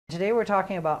Today we're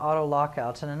talking about auto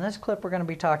lockouts, and in this clip we're going to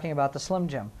be talking about the Slim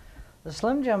Jim. The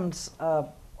Slim Jim's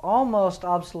almost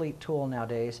obsolete tool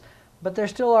nowadays, but there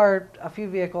still are a few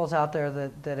vehicles out there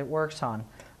that it works on.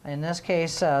 In this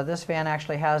case, this van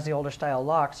actually has the older style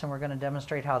locks, and we're going to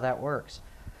demonstrate how that works.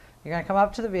 You're going to come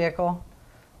up to the vehicle,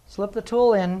 slip the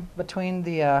tool in between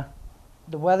the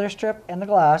weather strip and the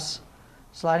glass,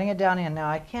 sliding it down in. Now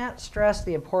I can't stress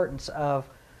the importance of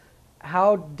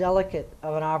how delicate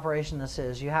of an operation this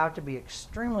is. You have to be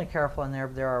extremely careful in there.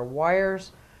 There are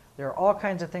wires, there are all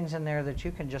kinds of things in there that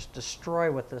you can just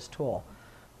destroy with this tool.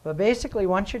 But basically,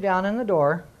 once you're down in the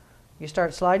door, you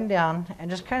start sliding down and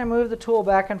just kind of move the tool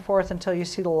back and forth until you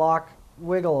see the lock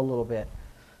wiggle a little bit.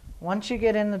 Once you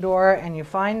get in the door and you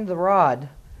find the rod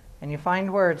and you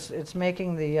find where it's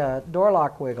making the door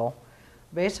lock wiggle,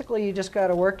 basically you just got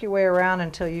to work your way around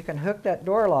until you can hook that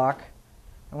door lock.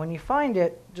 And when you find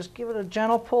it, just give it a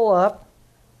gentle pull up,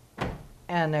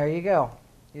 and there you go.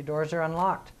 Your doors are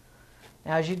unlocked.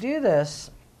 Now as you do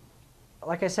this,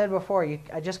 like I said before,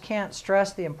 I just can't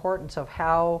stress the importance of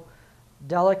how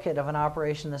delicate of an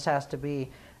operation this has to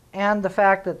be, and the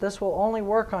fact that this will only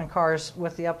work on cars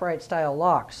with the upright style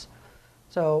locks.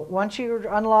 So once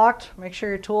you're unlocked, make sure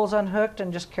your tool's unhooked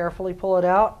and just carefully pull it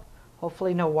out.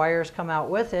 Hopefully no wires come out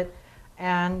with it.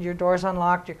 And your door's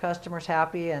unlocked, your customer's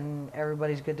happy, and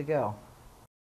everybody's good to go.